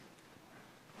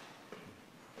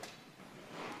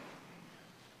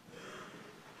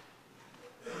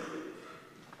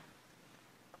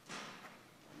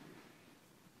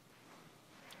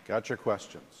Got your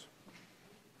questions.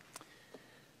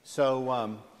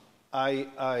 So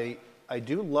I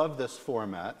do love this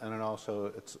format, and it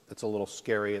also it's a little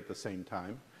scary at the same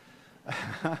time.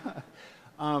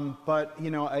 But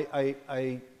you know,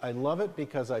 I love it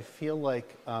because I feel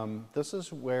like this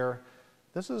is where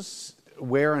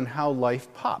and how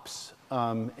life pops,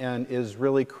 and is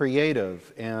really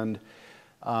creative and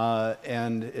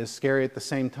is scary at the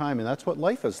same time, and that's what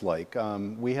life is like.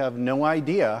 We have no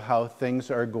idea how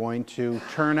things are going to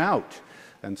turn out,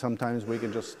 and sometimes we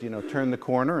can just turn the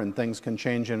corner and things can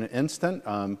change in an instant.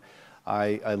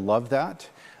 I love that,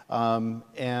 and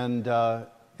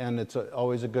it's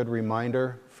always a good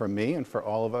reminder for me and for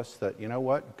all of us that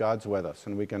what, God's with us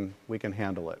and we can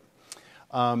handle it.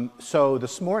 So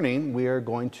this morning we are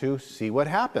going to see what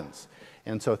happens.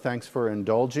 And so thanks for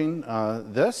indulging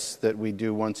this that we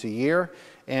do once a year.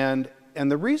 And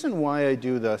the reason why I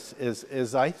do this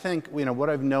is I think what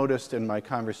I've noticed in my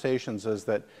conversations is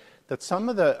that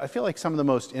I feel like some of the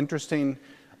most interesting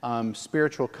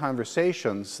spiritual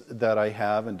conversations that I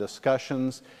have and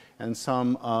discussions, and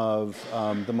some of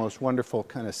the most wonderful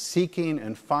kind of seeking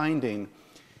and finding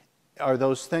are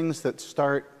those things that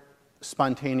start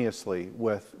spontaneously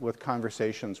with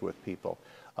conversations with people.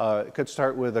 It could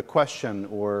start with a question,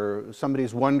 or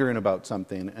somebody's wondering about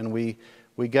something, and we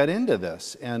get into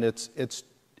this, and it's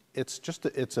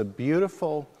a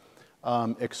beautiful,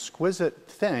 exquisite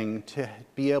thing to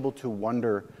be able to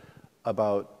wonder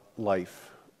about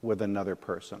life with another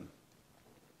person.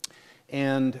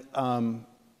 And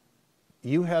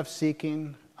you have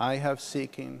seeking, I have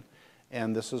seeking,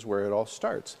 and this is where it all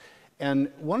starts.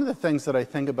 And one of the things that I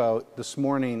think about this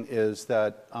morning is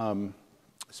that,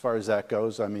 as far as that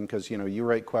goes, I mean, because you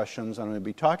write questions, I'm going to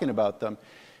be talking about them,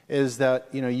 is that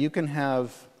you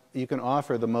can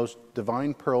offer the most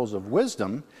divine pearls of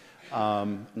wisdom.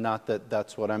 Not that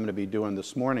that's what I'm going to be doing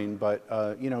this morning,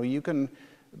 but you can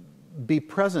be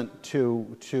present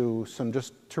to some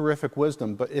just terrific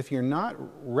wisdom. But if you're not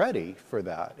ready for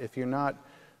that, if you're not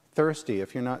thirsty,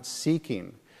 if you're not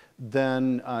seeking,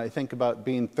 then I think about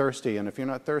being thirsty. And if you're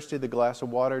not thirsty, the glass of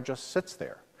water just sits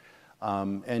there,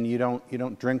 and you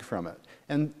don't drink from it.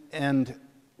 And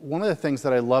one of the things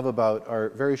that I love about our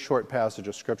very short passage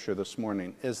of Scripture this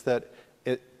morning is that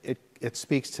it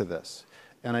speaks to this,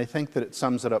 and I think that it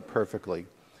sums it up perfectly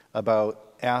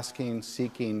about asking,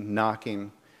 seeking,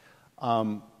 knocking.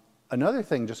 Another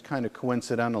thing, just kind of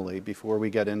coincidentally, before we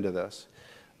get into this,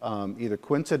 either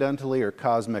coincidentally or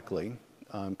cosmically,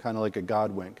 kind of like a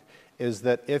God wink, is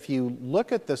that if you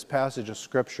look at this passage of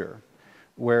Scripture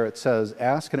where it says,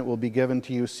 ask and it will be given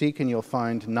to you, seek and you'll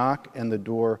find, knock and the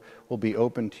door will be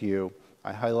open to you.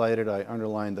 I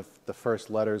underlined the first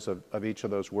letters of each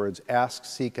of those words, ask,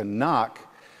 seek, and knock,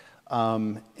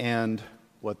 and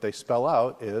what they spell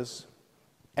out is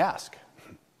ask.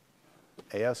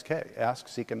 A-S-K, ask,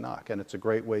 seek, and knock, and it's a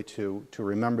great way to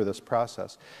remember this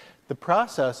process. The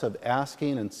process of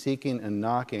asking and seeking and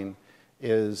knocking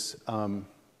is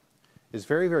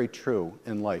very, very true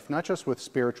in life, not just with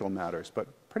spiritual matters, but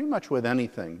pretty much with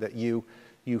anything, that you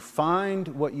find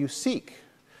what you seek.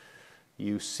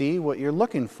 You see what you're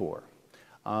looking for.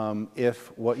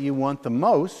 If what you want the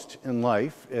most in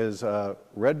life is a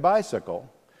red bicycle,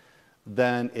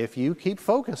 then if you keep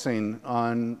focusing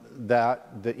on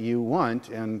that you want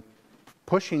and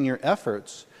pushing your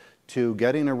efforts to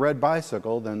getting a red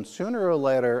bicycle, then sooner or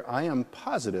later, I am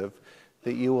positive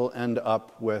that you will end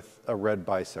up with a red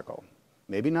bicycle.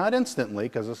 Maybe not instantly,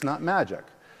 because it's not magic,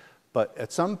 but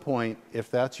at some point,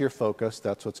 if that's your focus,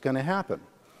 that's what's going to happen.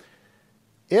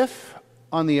 If,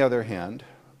 on the other hand,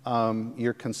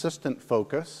 your consistent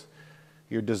focus,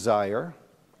 your desire,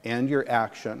 and your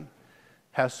action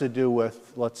has to do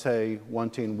with, let's say,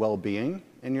 wanting well-being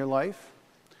in your life,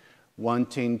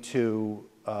 wanting to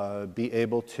be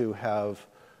able to have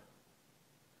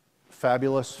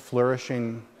fabulous,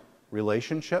 flourishing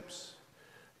relationships,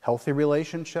 healthy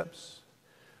relationships,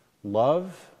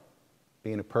 love,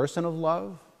 being a person of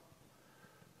love,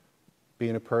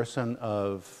 being a person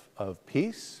of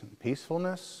peace,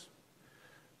 peacefulness,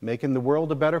 making the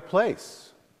world a better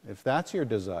place, if that's your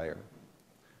desire,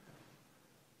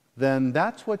 then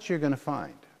that's what you're going to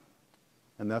find.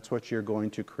 And that's what you're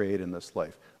going to create in this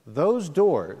life. Those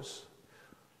doors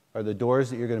are the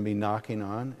doors that you're going to be knocking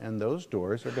on, and those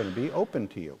doors are going to be open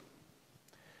to you.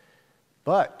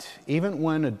 But even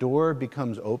when a door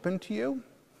becomes open to you,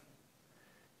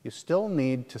 you still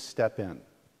need to step in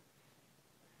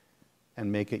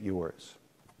and make it yours.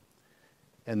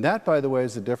 And that, by the way,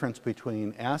 is the difference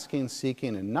between asking,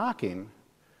 seeking, and knocking,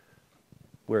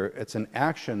 where it's an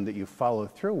action that you follow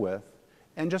through with,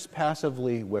 and just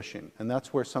passively wishing. And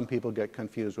that's where some people get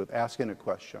confused with asking a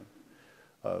question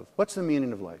of, what's the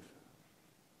meaning of life?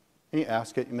 And you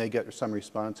ask it, you may get some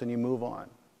response, and you move on.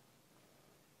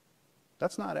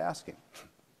 That's not asking.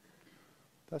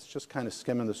 That's just kind of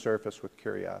skimming the surface with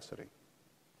curiosity.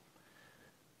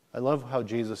 I love how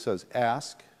Jesus says,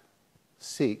 ask,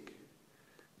 seek,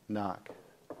 knock.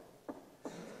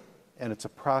 And it's a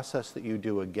process that you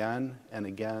do again and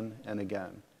again and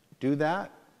again. Do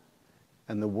that,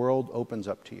 and the world opens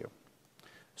up to you.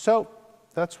 So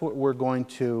that's what we're going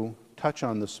to touch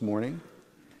on this morning.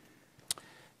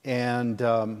 And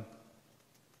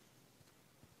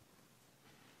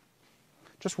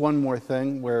just one more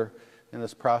thing, where in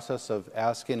this process of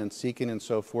asking and seeking and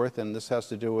so forth, and this has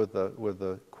to do with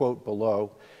the quote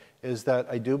below, is that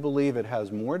I do believe it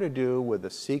has more to do with the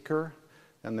seeker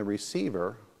and the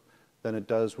receiver than it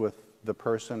does with the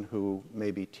person who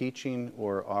may be teaching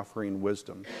or offering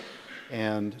wisdom.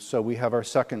 And so we have our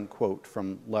second quote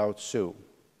from Lao Tzu.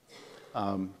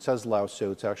 It says Lao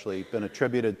Tzu. It's actually been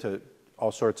attributed to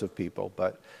all sorts of people,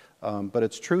 but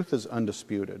its truth is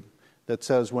undisputed. That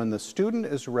says, when the student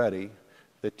is ready,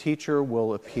 the teacher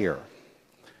will appear.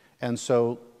 And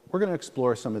so we're going to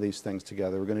explore some of these things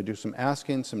together. We're going to do some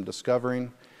asking, some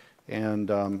discovering,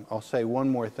 and I'll say one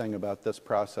more thing about this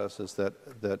process is that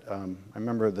I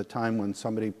remember the time when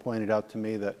somebody pointed out to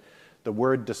me that the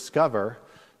word discover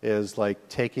is like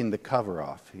taking the cover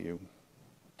off. You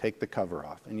take the cover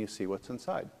off and you see what's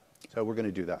inside. So we're going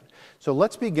to do that. So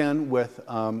let's begin with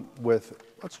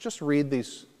let's just read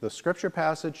the scripture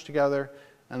passage together,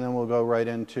 and then we'll go right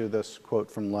into this quote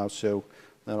from Lao Tzu.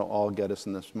 That'll all get us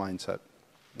in this mindset.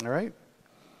 All right?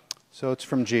 So it's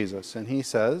from Jesus, and he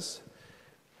says,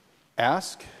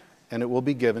 ask, and it will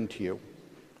be given to you.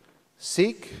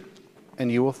 Seek,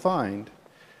 and you will find.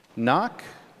 Knock,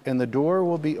 and the door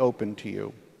will be opened to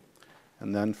you.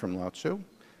 And then from Lao Tzu,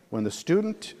 when the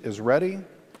student is ready,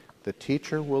 the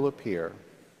teacher will appear.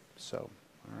 So,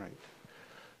 all right.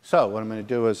 So what I'm going to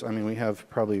do is, we have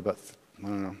probably about,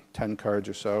 10 cards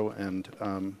or so,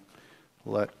 and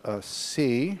let us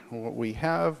see what we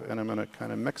have, and I'm going to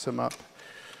kind of mix them up.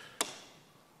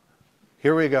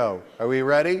 Here we go. Are we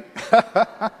ready?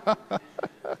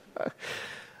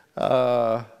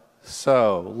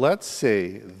 So let's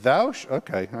see.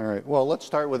 Okay, all right. Well, let's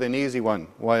start with an easy one.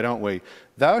 Why don't we?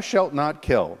 Thou shalt not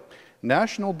kill.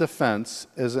 National defense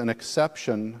is an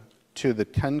exception to the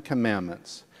 10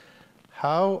 Commandments.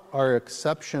 How are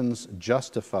exceptions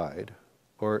justified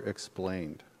or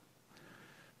explained?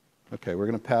 Okay, we're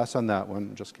going to pass on that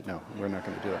one. No, we're not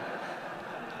going to do it.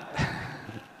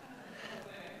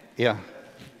 Yeah.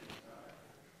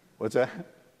 What's that?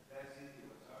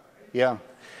 Yeah.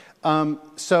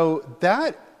 So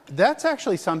that's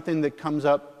actually something that comes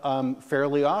up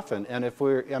fairly often. And if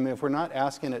we're not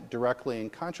asking it directly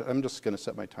and consciously, I'm just going to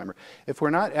set my timer. If we're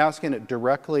not asking it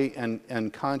directly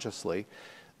and consciously,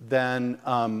 then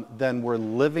we're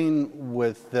living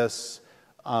with this,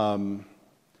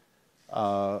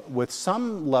 with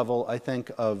some level, I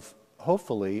think,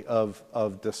 hopefully,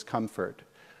 of discomfort.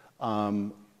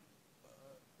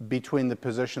 Between the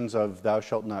positions of thou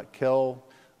shalt not kill,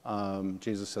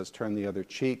 Jesus says turn the other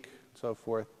cheek, and so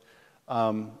forth.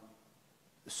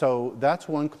 So that's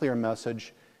one clear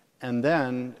message. And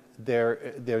then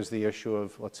there's the issue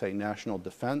of, let's say, national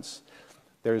defense.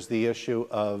 There's the issue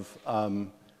of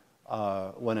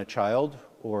when a child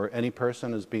or any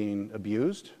person is being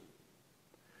abused,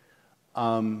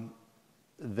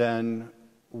 then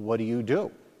what do you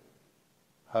do?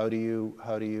 How do you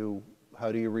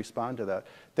respond to that?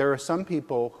 There are some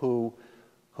people who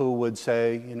would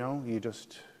say,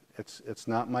 it's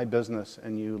not my business,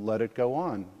 and you let it go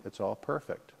on. It's all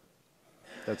perfect.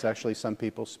 That's actually some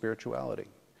people's spirituality.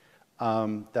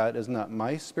 That is not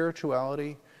my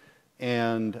spirituality.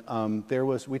 And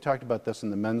we talked about this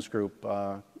in the men's group,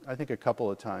 I think a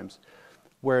couple of times,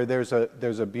 where there's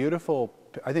a beautiful,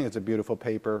 I think it's a beautiful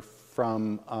paper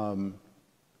from, I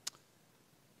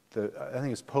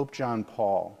think it's Pope John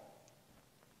Paul,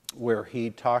 where he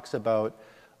talks about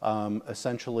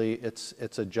essentially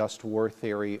it's a just war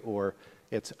theory, or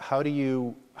it's how do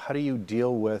you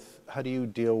deal with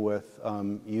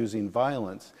using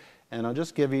violence. And I'll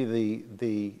just give you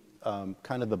the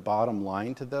kind of the bottom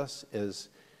line to this is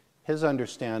his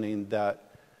understanding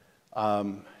that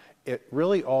it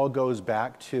really all goes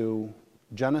back to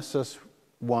Genesis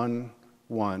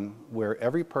 1:1, where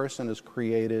every person is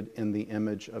created in the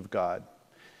image of God.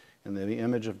 In the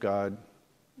image of God,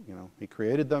 he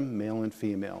created them, male and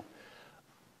female.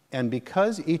 And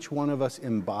because each one of us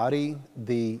embody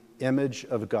the image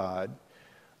of God,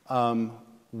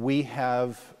 we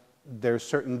have there's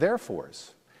certain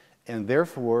therefores. And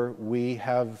therefore, we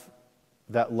have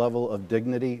that level of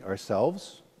dignity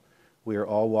ourselves. We are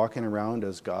all walking around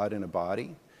as God in a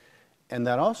body. And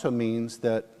that also means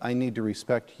that I need to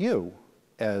respect you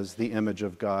as the image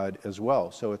of God as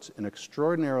well. So it's an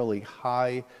extraordinarily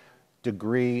high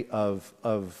degree of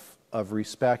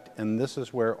respect, and this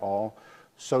is where all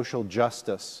social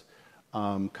justice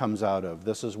comes out of.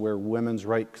 This is where women's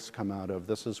rights come out of.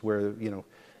 This is where,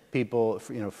 people,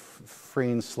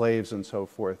 freeing slaves and so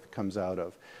forth comes out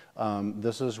of.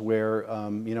 This is where,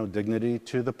 dignity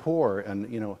to the poor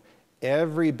and,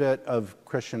 every bit of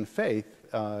Christian faith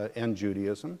and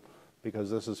Judaism,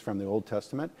 because this is from the Old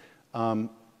Testament,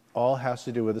 all has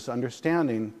to do with this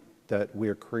understanding that we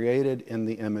are created in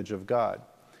the image of God.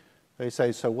 They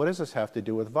say, so what does this have to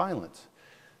do with violence?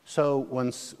 So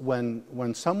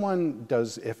when someone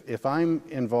does, if I'm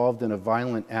involved in a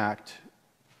violent act,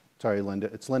 sorry, Linda,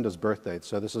 it's Linda's birthday,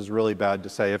 so this is really bad to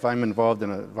say. If I'm involved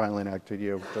in a violent act to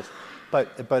you, but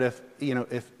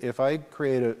if I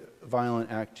create a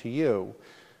violent act to you,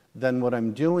 then what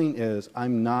I'm doing is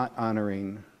I'm not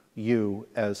honoring you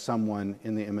as someone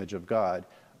in the image of God.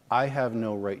 I have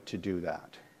no right to do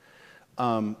that.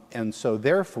 And so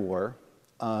therefore,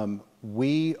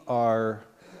 we are,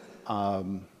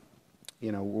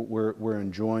 we're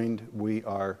enjoined, we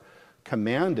are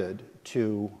commanded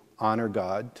to honor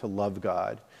God, to love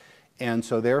God. And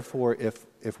so therefore,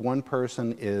 if one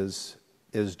person is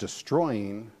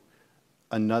destroying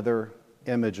another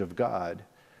image of God,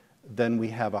 then we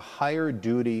have a higher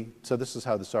duty. So this is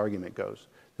how this argument goes.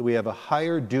 That we have a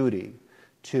higher duty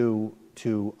to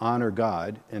honor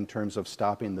God in terms of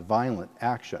stopping the violent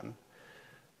action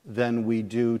than we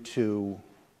do to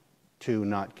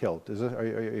not kill.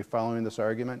 Are you following this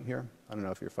argument here? I don't know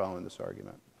if you're following this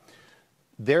argument.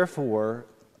 Therefore,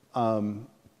 the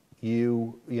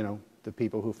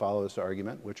people who follow this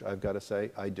argument, which I've got to say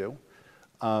I do,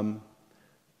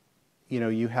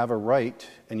 you have a right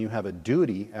and you have a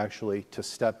duty, actually, to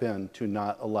step in to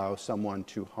not allow someone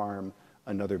to harm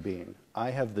another being.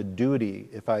 I have the duty,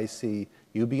 if I see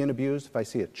you being abused, if I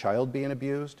see a child being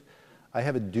abused, I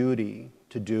have a duty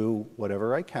to do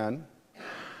whatever I can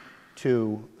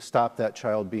to stop that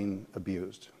child being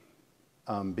abused,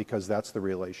 because that's the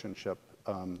relationship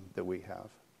that we have.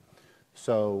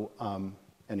 So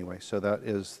anyway, so that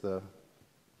is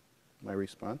my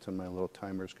response, and my little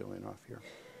timer's going off here.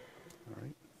 All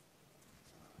right.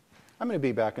 I'm going to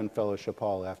be back in Fellowship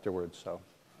Hall afterwards, so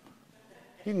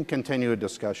you can continue a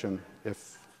discussion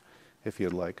if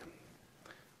you'd like.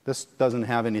 This doesn't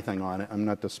have anything on it. I'm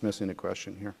not dismissing a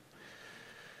question here.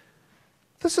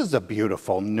 This is a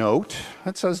beautiful note.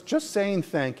 It says, just saying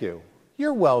thank you.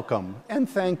 You're welcome, and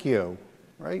thank you.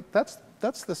 Right? That's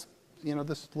this,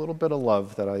 this little bit of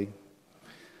love that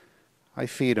I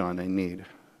feed on, I need.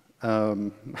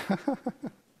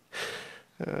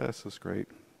 This is great.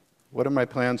 What are my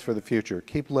plans for the future?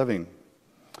 Keep living.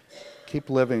 Keep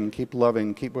living, keep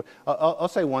loving, I'll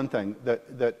say one thing,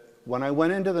 that when I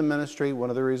went into the ministry, one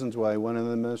of the reasons why I went into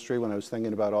the ministry, when I was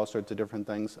thinking about all sorts of different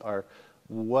things, are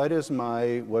what's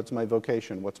my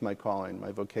vocation? What's my calling?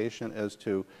 My vocation is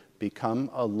to become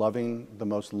the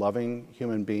most loving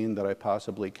human being that I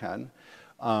possibly can,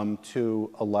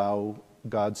 to allow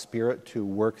God's Spirit to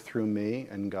work through me,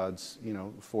 and God's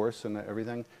force and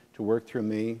everything to work through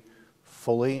me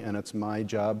fully, and it's my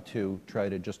job to try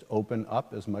to just open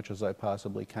up as much as I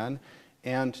possibly can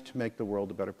and to make the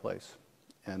world a better place,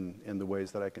 and in the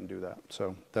ways that I can do that.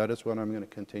 So that is what I'm going to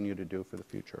continue to do for the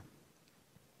future.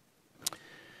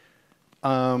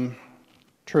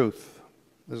 Truth.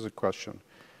 This is a question.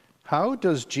 How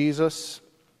does Jesus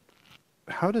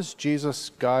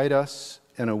guide us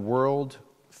in a world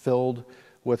filled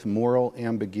with moral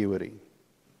ambiguity?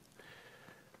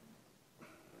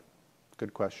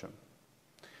 Good question.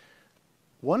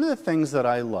 One of the things that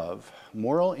I love,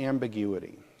 moral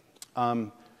ambiguity.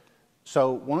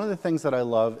 So one of the things that I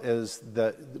love is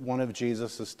that one of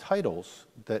Jesus' titles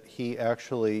that he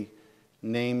actually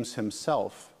names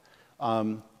himself.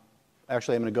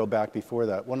 Actually, I'm going to go back before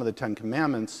that. One of the 10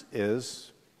 Commandments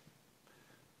is,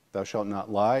 thou shalt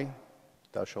not lie,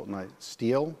 thou shalt not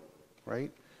steal,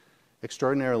 right?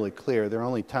 Extraordinarily clear. There are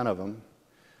only 10 of them.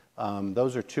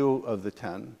 Those are 2 of the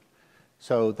 10.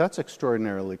 So that's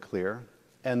extraordinarily clear.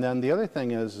 And then the other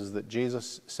thing is that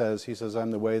Jesus says, he says, I'm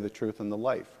the way, the truth, and the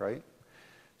life, right?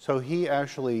 So he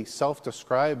actually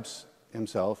self-describes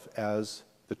himself as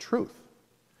the truth.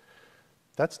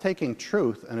 That's taking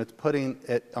truth and it's putting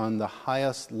it on the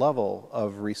highest level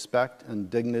of respect and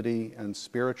dignity and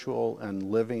spiritual and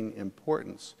living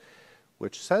importance,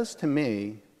 which says to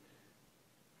me,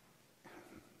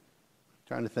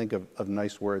 trying to think of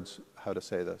nice words how to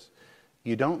say this.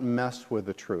 You don't mess with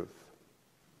the truth.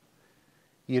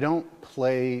 You don't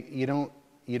play, you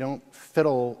don't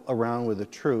fiddle around with the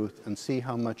truth and see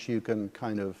how much you can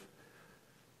kind of,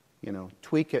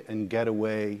 tweak it and get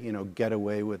away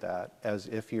with that, as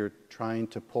if you're trying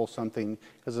to pull something,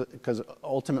 because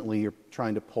ultimately you're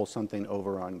trying to pull something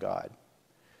over on God.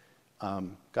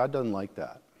 God doesn't like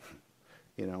that.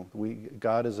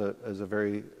 God is a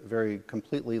very, very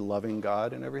completely loving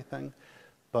God and everything.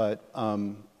 But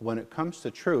when it comes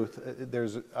to truth,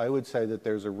 I would say that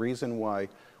there's a reason why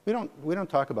we don't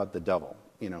talk about the devil.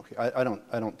 I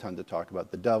don't tend to talk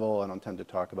about the devil. I don't tend to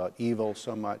talk about evil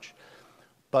so much.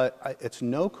 But it's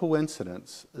no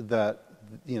coincidence that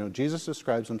Jesus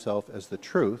describes himself as the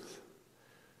truth,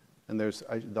 and there's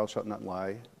thou shalt not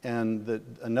lie, and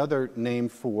another name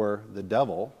for the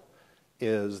devil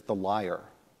is the liar,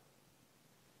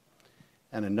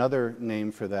 and another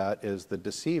name for that is the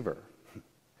deceiver.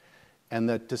 And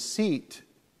that deceit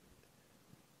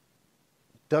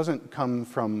doesn't come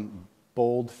from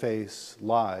bold-faced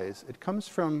lies. It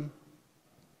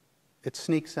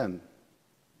sneaks in,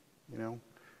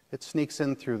 It sneaks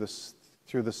in through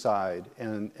the side,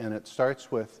 and it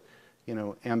starts with,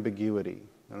 ambiguity.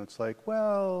 And it's like,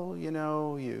 well,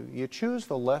 you choose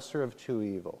the lesser of two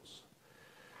evils.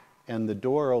 And the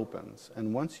door opens.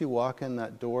 And once you walk in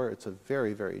that door, it's a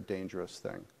very, very dangerous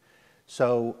thing.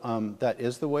 So that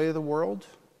is the way of the world,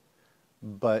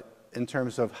 but in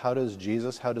terms of how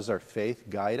does our faith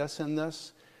guide us in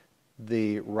this,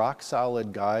 the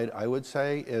rock-solid guide, I would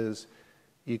say, is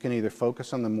you can either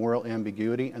focus on the moral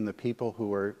ambiguity and the people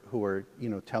who are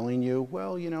telling you,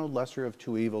 well, lesser of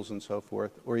two evils and so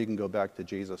forth, or you can go back to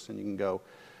Jesus and you can go,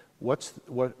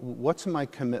 what's my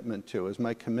commitment to? Is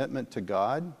my commitment to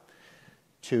God,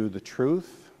 to the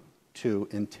truth, to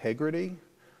integrity?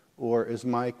 Or is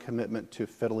my commitment to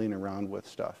fiddling around with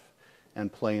stuff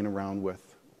and playing around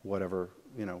with whatever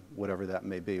that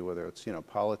may be, whether it's,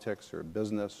 politics or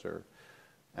business or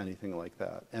anything like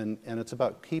that. And it's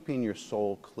about keeping your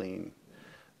soul clean,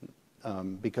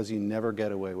 because you never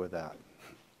get away with that.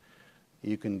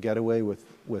 You can get away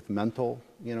with mental,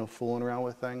 fooling around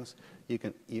with things.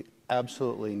 You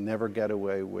absolutely never get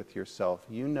away with yourself.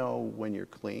 You know when you're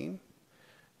clean,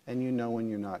 and you know when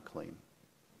you're not clean.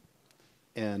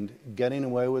 And getting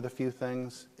away with a few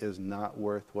things is not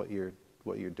worth what you're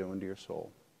doing to your soul.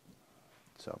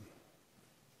 So,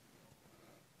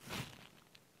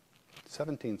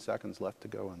 17 seconds left to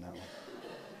go on that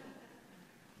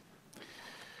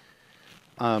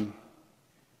one.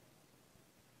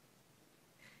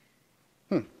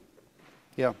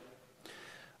 Yeah.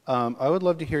 I would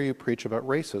love to hear you preach about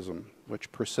racism,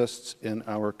 which persists in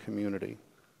our community.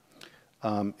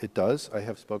 It does. I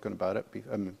have spoken about it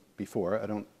before. I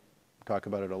don't talk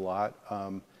about it a lot.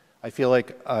 I feel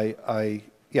like I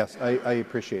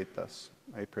appreciate this.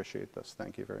 I appreciate this.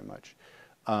 Thank you very much.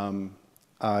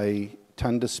 I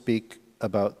tend to speak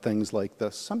about things like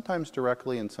this, sometimes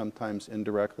directly and sometimes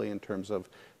indirectly in terms of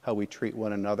how we treat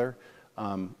one another.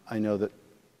 I know that,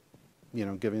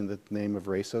 giving the name of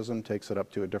racism takes it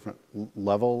up to a different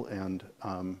level, and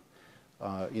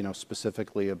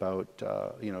specifically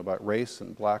about race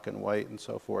and black and white and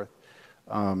so forth.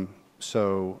 And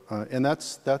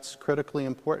that's critically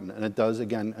important. And it does,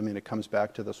 again, it comes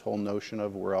back to this whole notion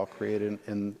of we're all created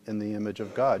in the image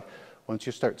of God. Once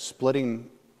you start splitting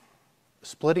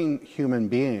human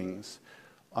beings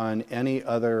on any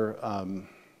other,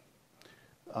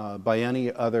 by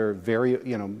any other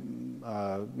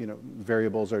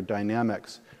variables or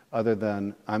dynamics, other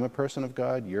than I'm a person of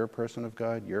God, you're a person of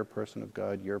God, you're a person of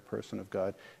God, you're a person of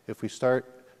God. If we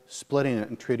start splitting it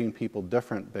and treating people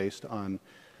different based on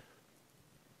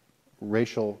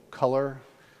racial color,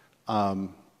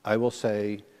 I will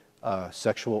say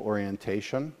sexual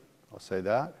orientation, I'll say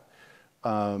that,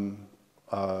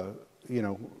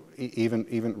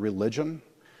 even religion,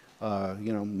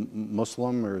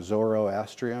 Muslim or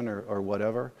Zoroastrian or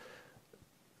whatever,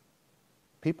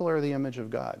 people are the image of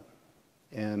God.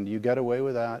 And you get away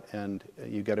with that, and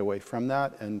you get away from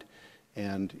that, and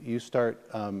you start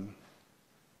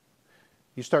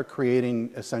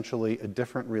creating essentially a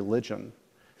different religion,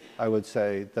 I would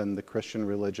say, than the Christian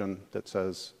religion that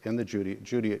says, in the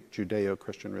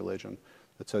Judeo-Christian religion,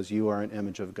 that says you are an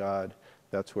image of God.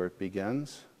 That's where it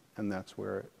begins, and that's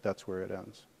where it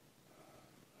ends.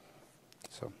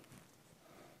 So,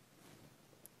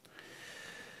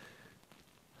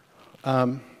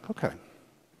 okay.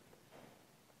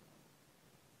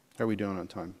 How are we doing on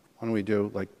time? Why don't we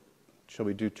do, shall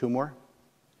we do two more?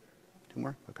 Two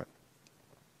more? Okay.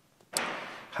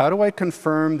 How do I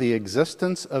confirm the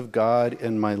existence of God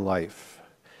in my life?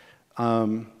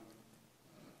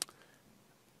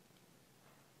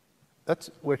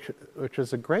 Which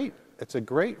is a great, it's a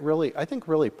great, really, I think,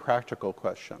 really practical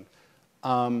question.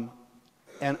 And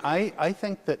I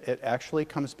think that it actually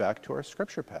comes back to our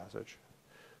scripture passage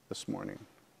this morning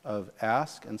of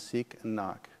ask and seek and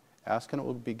knock. Ask and it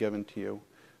will be given to you.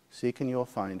 Seek and you will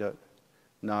find it.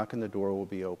 Knock and the door will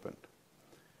be opened.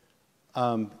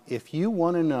 If you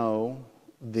want to know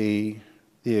the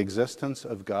existence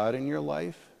of God in your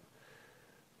life,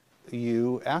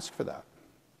 you ask for that.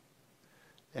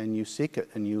 And you seek it,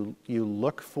 and you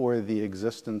look for the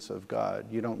existence of God.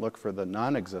 You don't look for the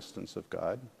non-existence of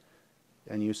God.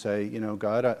 And you say, you know,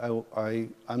 God,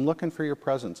 I'm looking for your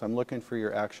presence. I'm looking for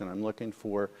your action. I'm looking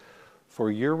for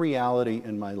your reality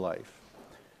in my life.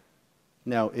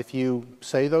 Now, if you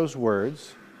say those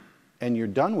words and you're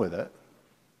done with it,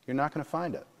 you're not going to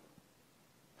find it.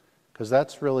 Because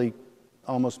that's really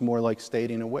almost more like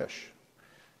stating a wish.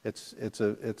 It's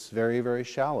very, very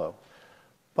shallow.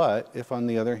 But if, on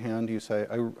the other hand, you say,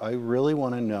 I really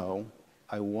want to know,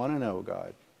 I want to know,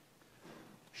 God,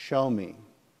 show me,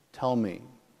 tell me,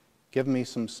 give me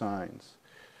some signs,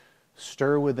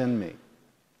 stir within me.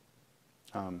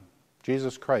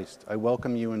 Jesus Christ, I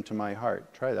welcome you into my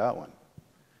heart. Try that one.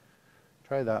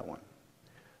 Try that one.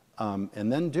 And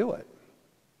then do it.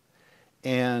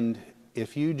 And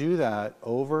if you do that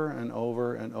over and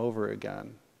over and over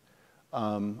again,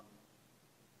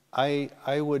 I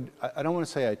don't want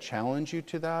to say I challenge you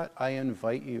to that. I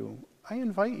invite you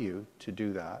to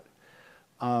do that.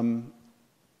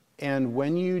 And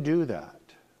when you do that,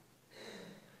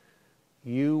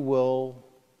 you will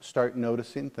start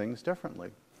noticing things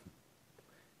differently.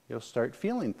 You'll start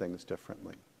feeling things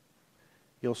differently.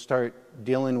 You'll start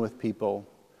dealing with people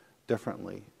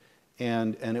differently.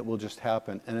 And it will just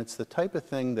happen. And it's the type of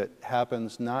thing that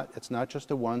happens, it's not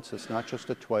just a once, it's not just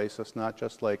a twice, it's not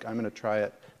just like, I'm going to try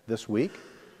it this week.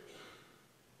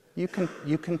 You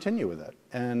continue with it.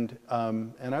 And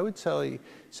I would say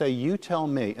you tell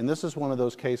me, and this is one of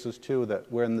those cases too,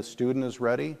 that when the student is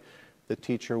ready, the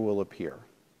teacher will appear,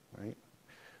 right?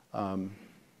 I'm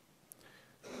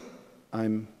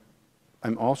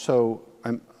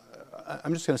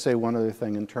just going to say one other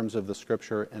thing in terms of the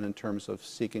scripture and in terms of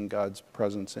seeking God's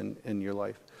presence in your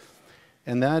life.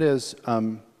 And that is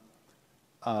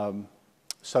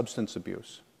substance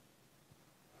abuse.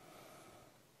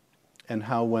 And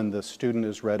how when the student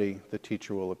is ready, the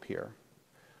teacher will appear.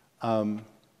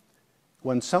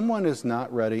 When someone is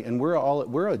not ready, and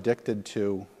we're addicted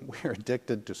to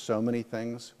so many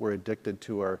things. We're addicted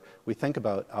to we think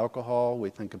about alcohol, we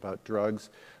think about drugs.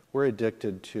 We're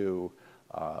addicted to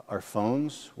our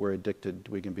phones. We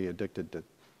can be addicted to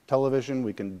television.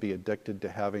 We can be addicted to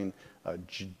having a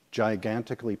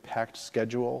gigantically packed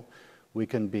schedule. We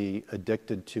can be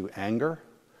addicted to anger,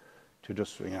 to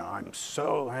just, I'm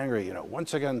so angry,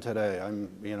 once again today, I'm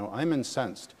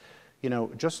incensed.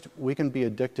 We can be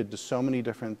addicted to so many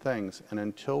different things. And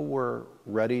until we're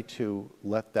ready to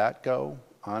let that go,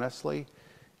 honestly,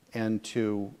 and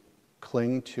to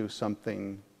cling to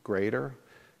something greater,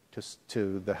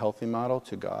 to the healthy model,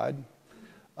 to God,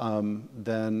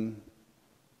 then,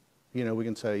 we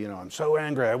can say, I'm so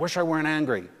angry, I wish I weren't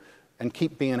angry, and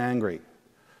keep being angry.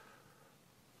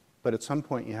 But at some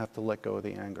point, you have to let go of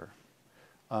the anger.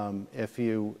 And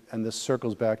this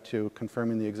circles back to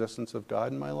confirming the existence of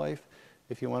God in my life.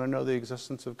 If you want to know the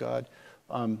existence of God,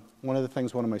 one of the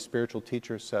things one of my spiritual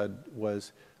teachers said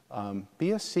was,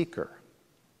 be a seeker.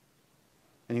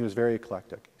 And he was very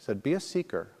eclectic. He said, be a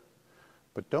seeker,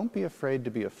 but don't be afraid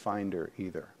to be a finder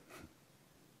either.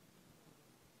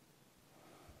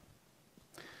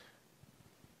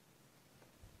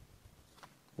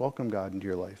 Welcome God into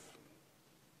your life.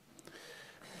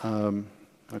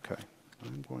 Okay,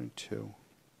 I'm going to...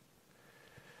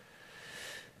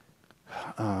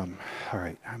 all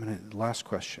right, last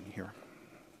question here.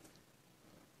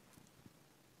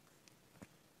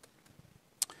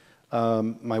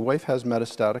 My wife has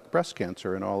metastatic breast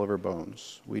cancer in all of her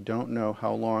bones. We don't know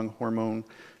how long hormone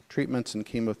treatments and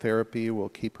chemotherapy will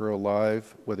keep her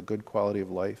alive with a good quality of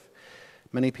life.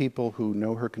 Many people who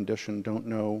know her condition don't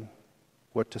know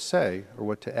what to say or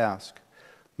what to ask.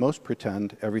 Most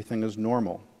pretend everything is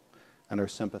normal and are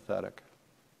sympathetic.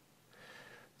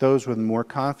 Those with more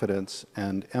confidence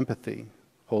and empathy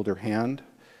hold her hand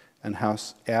and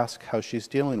ask how she's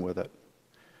dealing with it.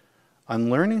 I'm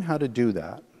learning how to do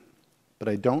that, but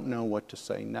I don't know what to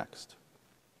say next.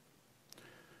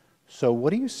 So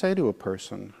what do you say to a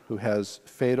person who has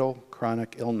fatal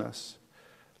chronic illness,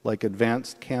 like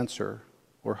advanced cancer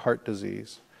or heart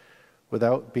disease,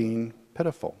 without being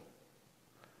pitiful?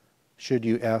 Should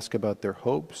you ask about their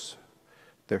hopes,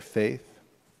 their faith.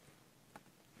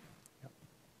 Yep.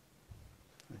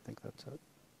 I think that's it.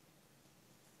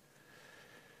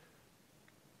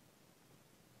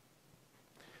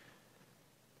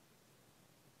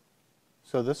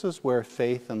 So this is where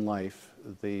faith and life,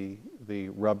 the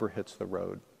rubber hits the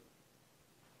road,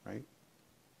 right?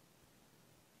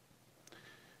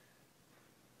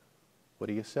 What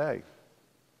do you say?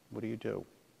 What do you do?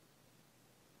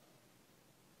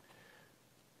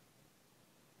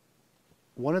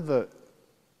 One of the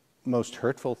most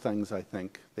hurtful things, I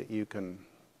think, that you can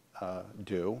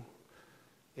do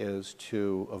is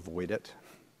to avoid it.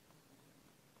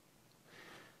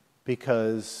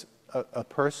 Because a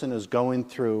person is going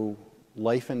through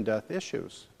life and death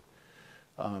issues.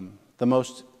 The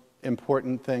most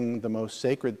important thing, the most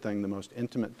sacred thing, the most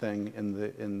intimate thing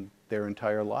in their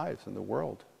entire lives in the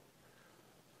world.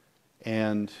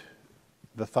 And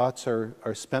the thoughts are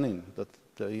spinning,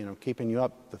 keeping you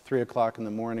up, the 3 o'clock in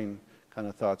the morning kind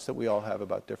of thoughts that we all have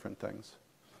about different things.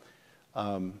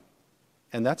 And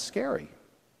that's scary.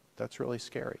 That's really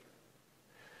scary.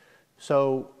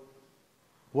 So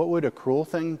what would a cruel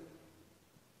thing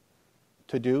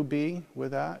to do be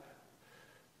with that?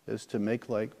 Is to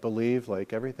believe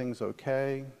like everything's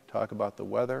okay, talk about the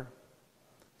weather,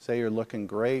 say you're looking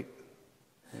great,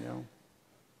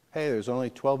 hey, there's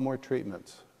only 12 more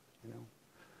treatments,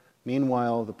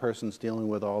 Meanwhile, the person's dealing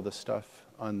with all this stuff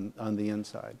on the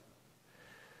inside.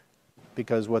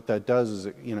 Because what that does is,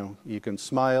 you can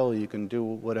smile, you can do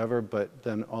whatever, but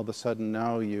then all of a sudden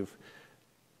now you've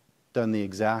done the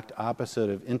exact opposite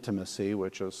of intimacy,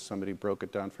 which is, somebody broke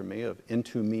it down for me, of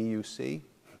into me you see.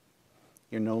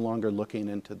 You're no longer looking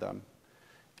into them.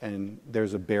 And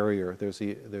there's a barrier, there's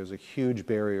a huge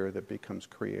barrier that becomes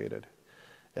created.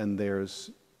 And there's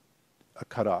a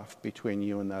cutoff between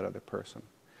you and that other person.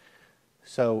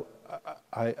 So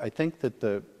I think that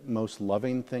the most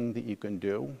loving thing that you can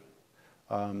do,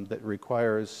 that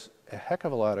requires a heck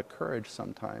of a lot of courage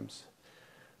sometimes,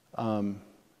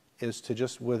 is to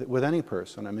just, with any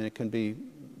person, I mean, it can be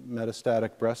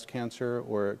metastatic breast cancer,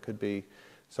 or it could be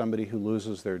somebody who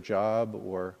loses their job,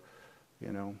 or,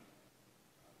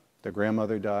 their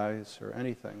grandmother dies, or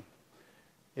anything,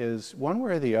 is one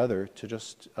way or the other to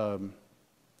just,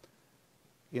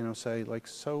 say, like,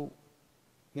 so,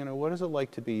 what is it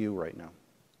like to be you right now?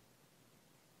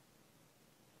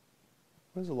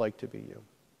 What is it like to be you?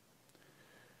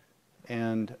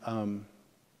 And, and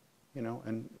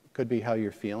it could be how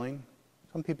you're feeling.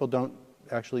 Some people don't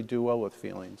actually do well with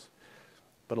feelings.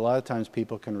 But a lot of times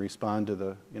people can respond to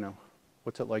the,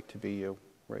 what's it like to be you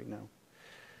right now?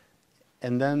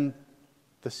 And then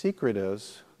the secret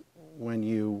is, when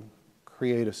you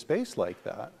create a space like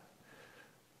that,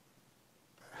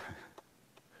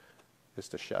 is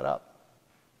to shut up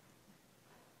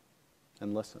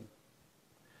and listen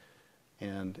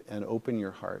and open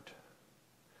your heart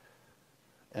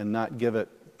and not give it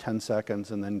 10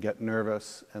 seconds and then get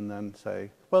nervous and then say,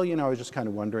 well, I was just kind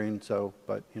of wondering,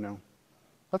 but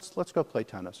let's go play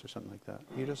tennis or something like that.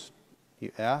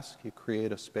 You ask, you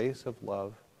create a space of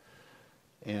love,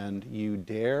 and you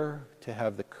dare to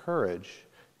have the courage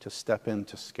to step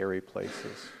into scary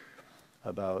places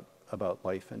about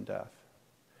life and death.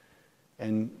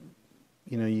 And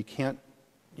you're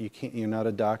not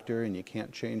a doctor, and you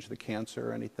can't change the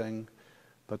cancer or anything,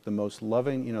 but the most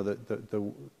loving,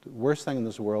 the worst thing in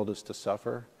this world is to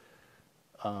suffer.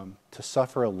 To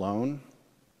suffer alone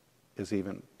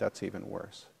that's even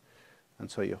worse. And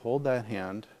so you hold that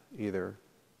hand, either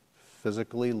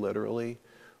physically, literally,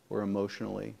 or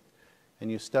emotionally, and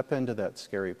you step into that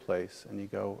scary place and you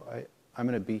go, I'm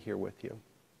going to be here with you.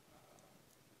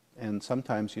 And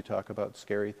sometimes you talk about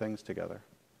scary things together,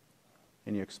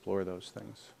 and you explore those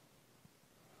things.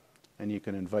 And you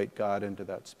can invite God into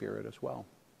that spirit as well.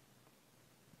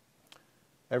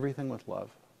 Everything with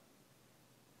love.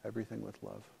 Everything with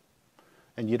love.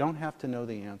 And you don't have to know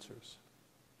the answers.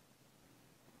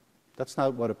 That's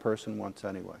not what a person wants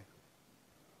anyway.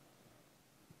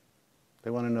 They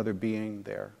want another being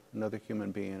there, another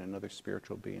human being, another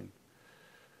spiritual being,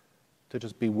 to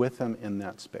just be with them in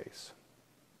that space.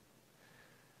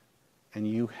 And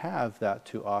you have that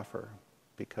to offer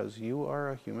because you are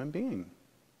a human being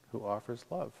who offers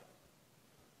love.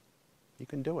 You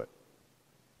can do it.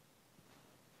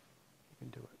 You can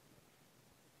do it.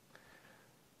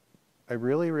 I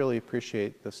really, really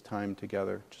appreciate this time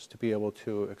together, just to be able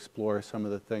to explore some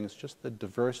of the things, just the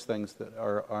diverse things that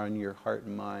are on your heart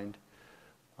and mind.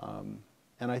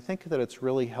 And I think that it's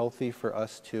really healthy for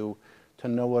us to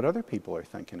know what other people are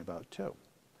thinking about too.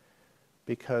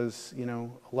 Because, a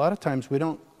lot of times we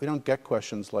don't get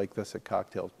questions like this at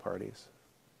cocktail parties,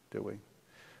 do we?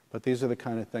 But these are the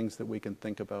kind of things that we can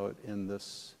think about in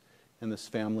this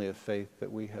family of faith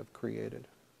that we have created.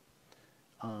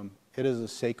 It is a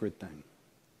sacred thing.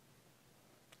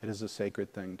 It is a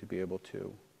sacred thing to be able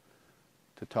to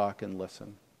talk and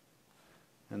listen,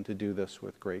 and to do this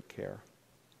with great care.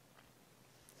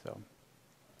 So,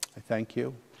 I thank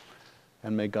you,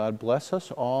 and may God bless us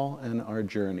all in our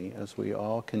journey as we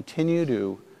all continue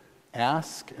to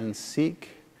ask and seek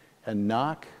and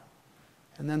knock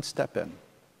and then step in.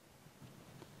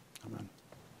 Amen.